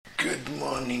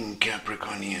Morning,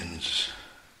 Capricornians.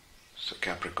 So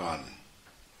Capricorn,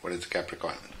 what is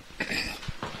Capricorn?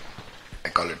 I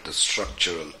call it the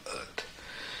structural earth.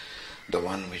 The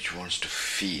one which wants to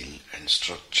feel and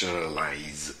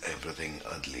structuralize everything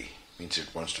earthly. Means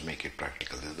it wants to make it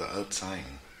practical. This is the earth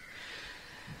sign.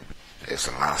 It's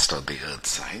the last of the earth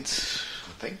signs,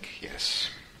 I think. Yes.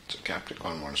 So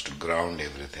Capricorn wants to ground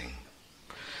everything.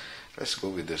 Let's go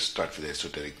with this, start with the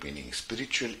esoteric meaning.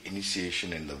 Spiritual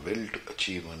initiation and the will to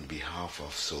achieve on behalf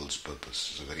of soul's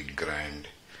purpose. It's a very grand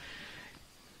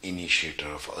initiator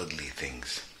of earthly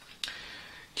things.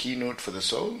 Keynote for the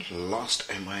soul, lost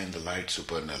am I in the light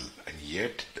supernal, and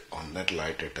yet on that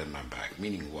light I turn my back.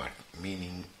 Meaning what?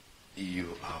 Meaning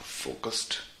you are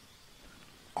focused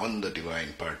on the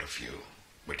divine part of you,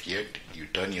 but yet you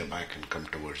turn your back and come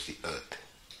towards the earth.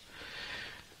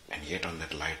 And yet on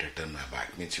that light I turn my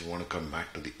back. Means you want to come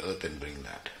back to the earth and bring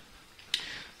that.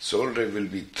 Soul ray will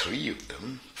be three of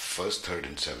them. First, third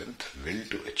and seventh. Will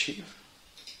to achieve.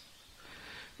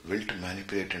 Will to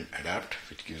manipulate and adapt,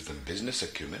 which gives them business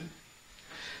acumen.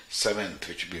 Seventh,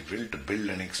 which will be will to build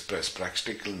and express,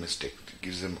 practical mystic,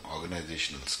 gives them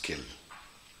organizational skill.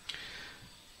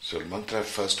 So mantra,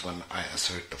 first one, I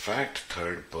assert the fact.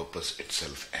 Third, purpose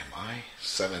itself am I.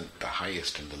 Seventh, the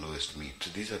highest and the lowest meet.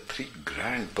 So these are three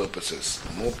grand purposes.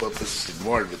 The more purposes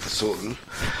involved with the soul,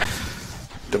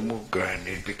 the more grand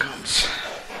it becomes.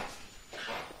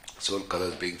 Soul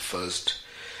colors being first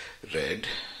red,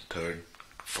 third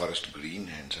forest green,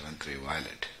 and seventh ray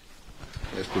violet.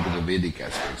 Let's go to the Vedic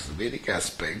aspects. The Vedic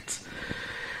aspects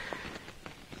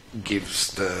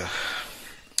gives the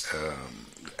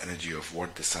energy of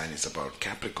what the sign is about.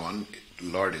 Capricorn,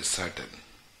 Lord is Saturn.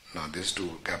 Now these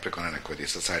two, Capricorn and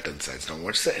Aquarius, are Saturn signs. Now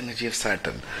what's the energy of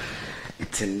Saturn?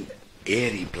 It's an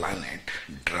airy planet,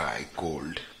 dry,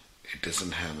 cold. It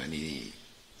doesn't have any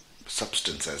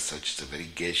substance as such. It's a very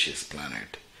gaseous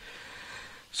planet.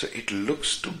 So it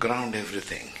looks to ground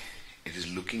everything. It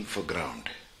is looking for ground.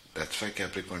 That's why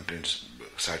Capricorn tends,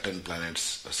 Saturn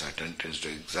tends to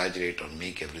exaggerate or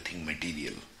make everything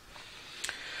material.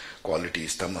 Quality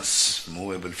is tamas,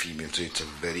 movable female. So it's a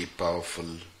very powerful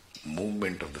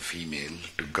movement of the female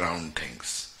to ground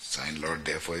things. Sign Lord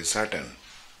therefore is Saturn,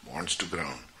 wants to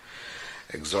ground.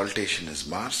 Exaltation is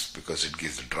Mars because it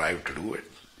gives the drive to do it.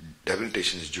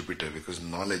 Debilitation is Jupiter because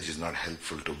knowledge is not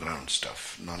helpful to ground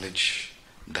stuff. Knowledge,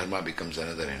 dharma becomes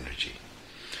another energy.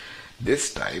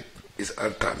 This type is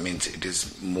Artha, means it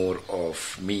is more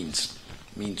of means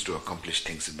to accomplish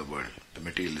things in the world, the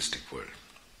materialistic world.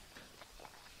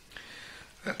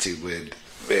 Let's see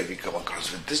where we come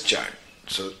across with this chart.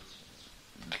 So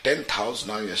the 10th house,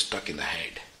 now you are stuck in the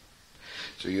head.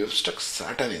 So you have stuck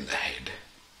Saturn in the head.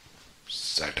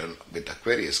 Saturn with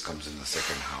Aquarius comes in the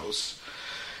second house,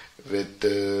 with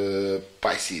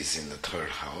Pisces in the third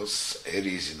house,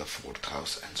 Aries in the fourth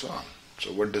house, and so on.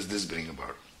 So what does this bring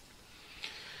about?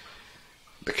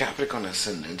 The Capricorn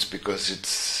ascendants, because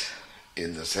it's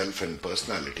in the self and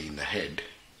personality in the head,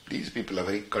 these people are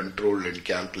very controlled and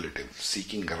calculative,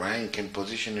 seeking rank and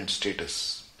position and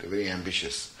status. They're very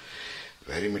ambitious,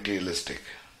 very materialistic.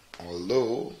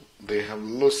 Although they have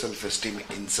low self-esteem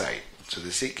inside, so they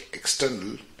seek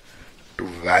external to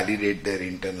validate their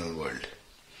internal world.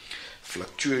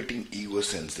 Fluctuating ego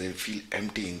sense, they feel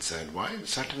empty inside. Why?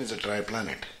 Saturn is a dry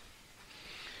planet,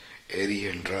 airy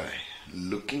and dry,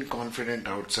 looking confident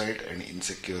outside and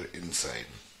insecure inside.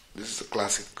 This is a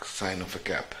classic sign of a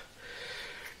Cap.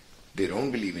 They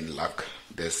don't believe in luck.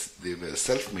 They were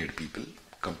self-made people,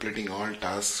 completing all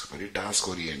tasks, very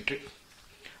task-oriented,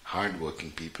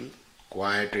 hard-working people,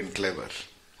 quiet and clever,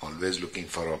 always looking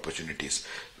for opportunities,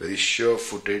 very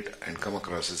sure-footed and come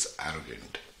across as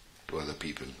arrogant to other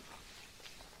people.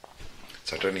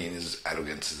 Saturn in his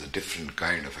arrogance is a different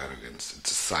kind of arrogance.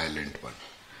 It's a silent one.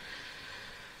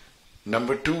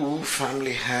 Number two,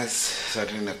 family has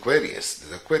Saturn in Aquarius.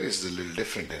 The Aquarius is a little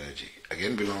different energy.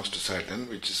 Again belongs to Saturn,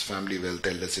 which is family, wealth,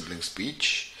 elder sibling,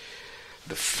 speech.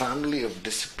 The family of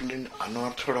disciplined,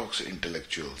 unorthodox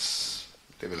intellectuals.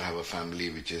 They will have a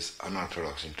family which is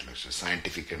unorthodox intellectual,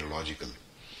 scientific and logical.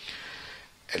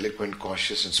 Eloquent,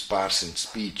 cautious and sparse in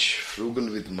speech, frugal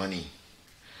with money,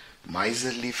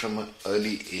 miserly from an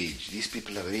early age. These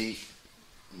people are very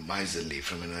miserly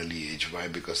from an early age. Why?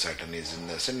 Because Saturn is in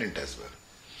the ascendant as well.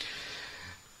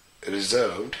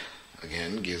 Reserved,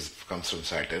 again, comes from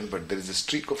Saturn, but there is a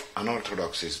streak of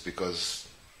unorthodoxies because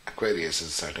Aquarius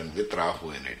is Saturn with Rahu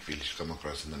in it. We'll come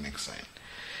across in the next sign.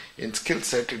 In skill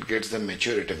set, it gets them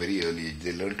mature at a very early age.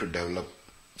 They learn to develop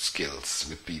skills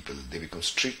with people. They become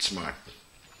street smart.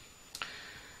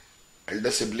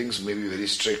 Elder siblings may be very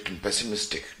strict and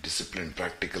pessimistic, disciplined,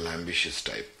 practical, ambitious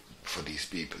type. for these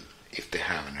people if they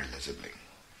have an elder sibling.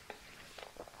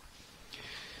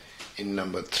 In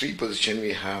number 3 position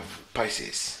we have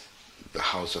Pisces, the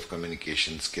house of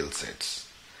communication skill sets,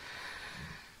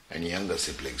 and younger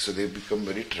siblings. So they become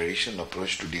very traditional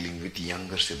approach to dealing with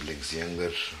younger siblings,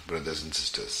 younger brothers and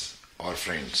sisters or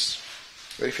friends.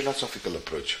 Very philosophical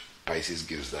approach Pisces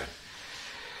gives that.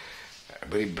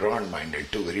 Very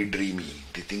broad-minded too, very dreamy.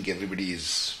 They think everybody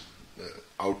is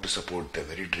out to support them,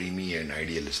 very dreamy and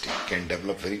idealistic. Can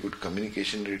develop very good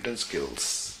communication written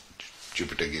skills.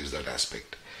 Jupiter gives that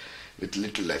aspect. With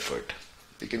little effort,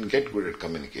 they can get good at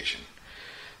communication.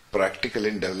 Practical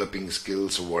in developing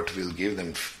skills, what will give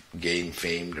them gain,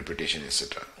 fame, reputation,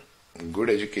 etc. Good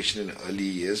education in early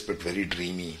years, but very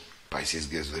dreamy. Pisces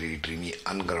gives very dreamy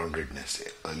ungroundedness,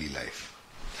 early life.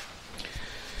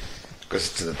 Because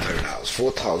it's in the 3rd house.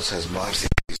 4th house has Mars in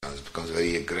these houses, becomes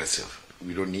very aggressive.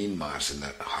 We don't need Mars in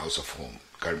the house of home.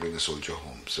 Can't bring the soldier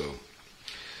home. So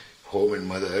home and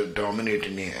mother dominate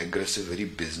in an aggressive, very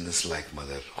business-like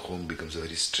mother. Home becomes a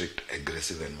very strict,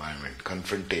 aggressive environment.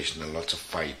 Confrontational, lots of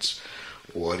fights.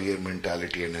 Warrior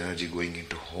mentality and energy going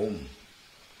into home.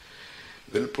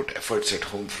 Will put efforts at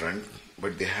home front,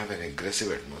 but they have an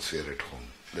aggressive atmosphere at home.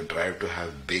 The drive to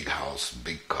have big house,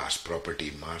 big cars,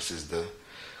 property. Mars is the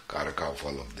Karaka of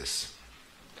all of this.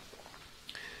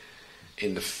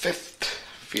 In the 5th,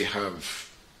 we have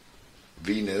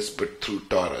Venus, but through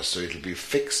Taurus, so it will be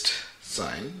fixed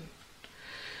sign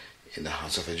in the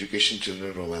house of education,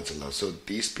 children, romance and love. So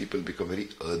these people become very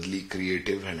earthly,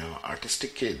 creative and have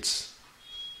artistic kids.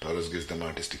 Taurus gives them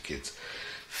artistic kids.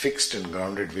 Fixed and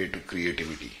grounded way to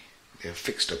creativity. They have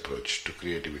fixed approach to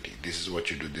creativity. This is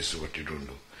what you do, this is what you don't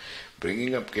do.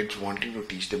 Bringing up kids, wanting to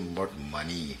teach them about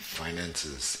money,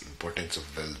 finances, importance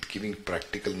of wealth, giving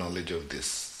practical knowledge of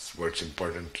this, what's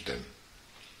important to them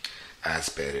as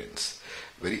parents.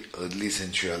 Very earthly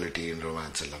sensuality in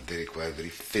romance and love. They require very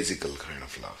physical kind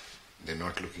of love. They're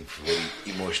not looking for very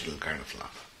emotional kind of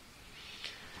love.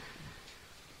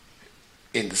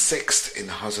 In the 6th, in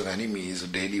the house of enemies,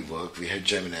 daily work, we had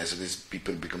Gemini. So these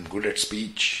people become good at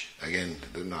speech. Again,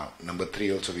 now, number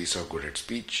 3 also we saw good at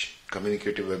speech.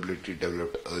 Communicative ability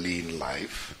developed early in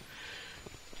life.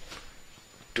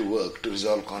 To work, to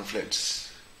resolve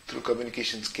conflicts through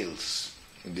communication skills.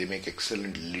 They make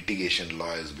excellent litigation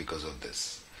lawyers because of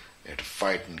this. They have to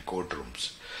fight in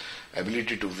courtrooms.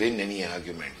 Ability to win any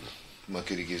argument.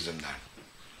 Mercury gives them that.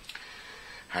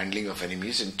 Handling of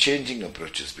enemies and changing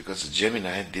approaches, because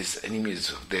Gemini, these enemies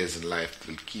of theirs in life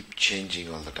will keep changing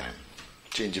all the time.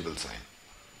 Changeable sign.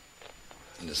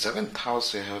 In the 7th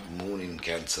house we have Moon in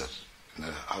Cancer, in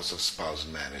the house of spouse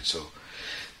marriage. So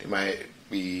they might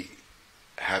be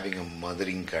having a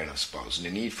mothering kind of spouse, and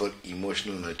a need for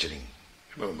emotional nurturing,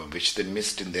 remember, which they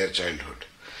missed in their childhood.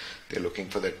 They're looking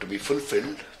for that to be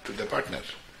fulfilled to their partner.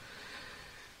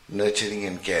 Nurturing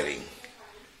and caring.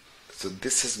 So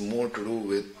this has more to do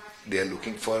with they are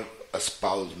looking for a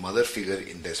spouse, mother figure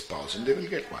in their spouse, and they will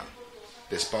get one.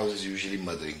 Their spouse is usually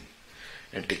mothering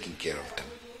and taking care of them.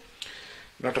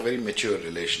 Not a very mature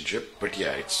relationship, but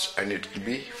yeah, it will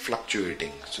be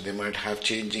fluctuating. So they might have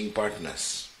changing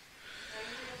partners.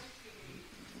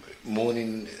 Moon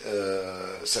in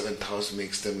 7th house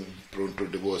makes them prone to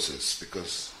divorces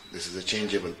because this is a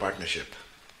changeable partnership.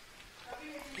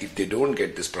 If they don't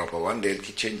get this proper one, they'll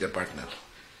change their partner.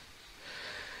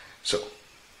 So,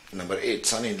 number 8,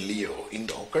 Sun in Leo. In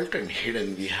the occult and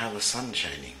hidden, we have a sun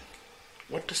shining.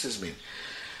 What does this mean?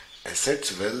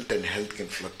 Assets, wealth and health can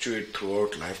fluctuate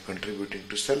throughout life, contributing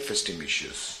to self-esteem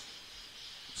issues.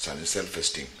 Sun is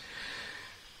self-esteem.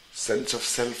 Sense of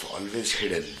self always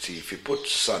hidden. See, if you put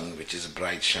sun, which is a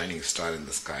bright shining star in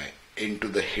the sky, into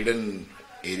the hidden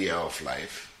area of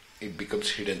life, it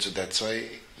becomes hidden. So that's why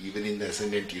even in the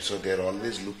ascendant you saw they are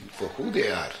always looking for who they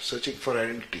are, searching for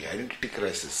identity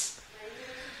crisis.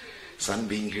 Sun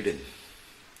being hidden.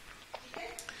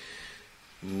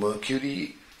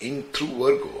 Mercury in through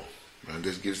Virgo. Now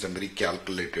this gives them very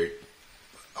calculated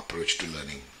approach to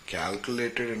learning.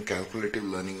 Calculated and calculative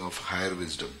learning of higher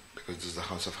wisdom. Because this is the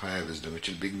house of higher wisdom, which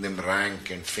will bring them rank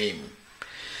and fame.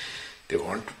 They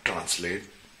want to translate,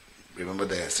 remember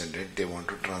the ascendant, they want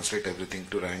to translate everything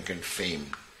to rank and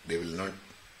fame. They will not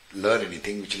learn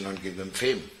anything which will not give them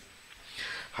fame.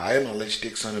 Higher knowledge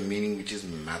takes on a meaning which is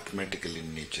mathematical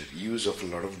in nature. Use of a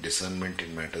lot of discernment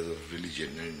in matters of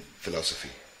religion and philosophy.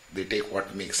 They take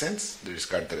what makes sense, they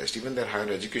discard the rest. Even their higher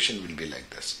education will be like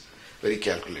this. Very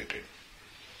calculated.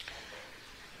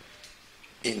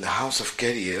 In the house of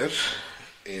career,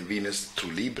 Venus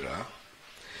through Libra,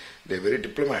 they are very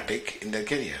diplomatic in their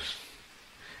career.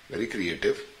 Very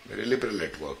creative, very liberal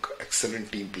at work,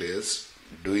 excellent team players,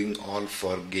 doing all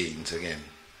for gains. Again,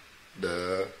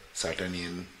 the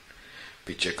Saturnian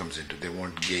picture comes into. They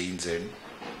want gains and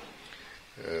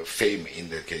fame in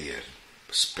their career.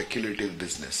 Speculative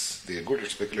business. They are good at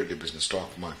speculative business,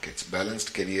 stock markets.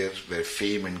 Balanced career where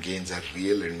fame and gains are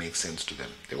real and make sense to them.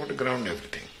 They want to ground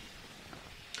everything.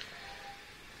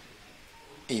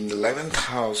 In the 11th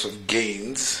house of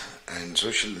gains and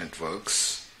social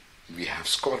networks, we have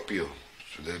Scorpio.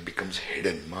 So that becomes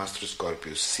hidden. Master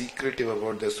Scorpio, secretive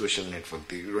about their social network.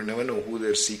 You never know who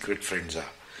their secret friends are.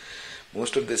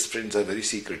 Most of these friends are very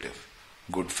secretive.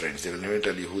 Good friends. They will never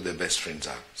tell you who their best friends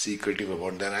are. Secretive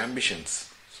about their ambitions.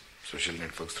 Social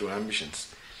networks through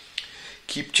ambitions.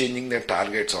 Keep changing their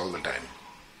targets all the time.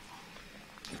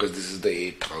 Because this is the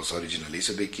 8th house originally.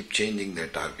 So they keep changing their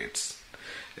targets.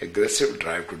 Aggressive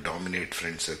drive to dominate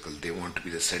friend circle. They want to be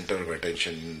the center of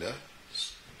attention in the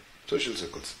social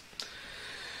circles.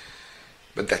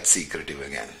 But that's secretive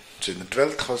again. So in the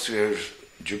 12th house we have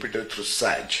Jupiter through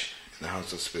Sag, in the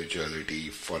house of spirituality,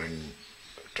 foreign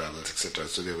travels, etc.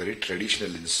 So they are very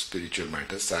traditional in spiritual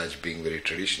matters, Sag being very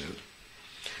traditional.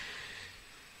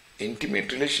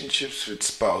 Intimate relationships with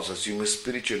spouse assume a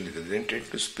spiritual nature. They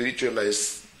tend to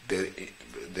spiritualize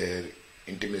their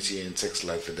intimacy and sex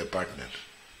life with their partner.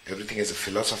 Everything has a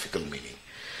philosophical meaning.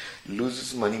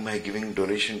 Loses money by giving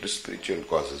donation to spiritual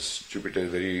causes. Jupiter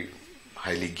is very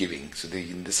highly giving. So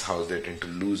in this house they tend to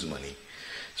lose money.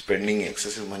 Spending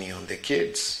excessive money on their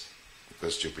kids.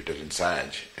 Because Jupiter in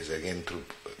Sag is again through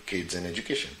kids and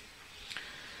education.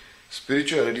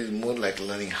 Spirituality is more like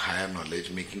learning higher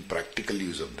knowledge, making practical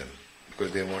use of them.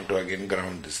 Because they want to again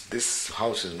ground this. This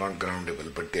house is not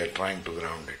groundable, but they are trying to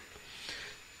ground it.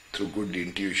 Through good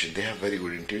intuition. They have very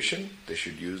good intuition. They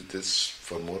should use this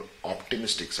for more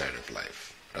optimistic side of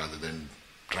life rather than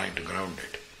trying to ground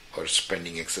it or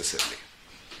spending excessively.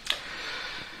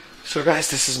 So guys,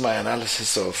 this is my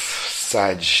analysis of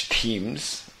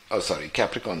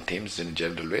Capricorn themes in a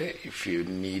general way. If you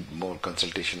need more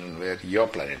consultation on where your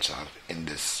planets are in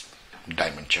this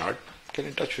diamond chart, get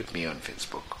in touch with me on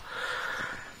Facebook.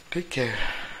 Take care.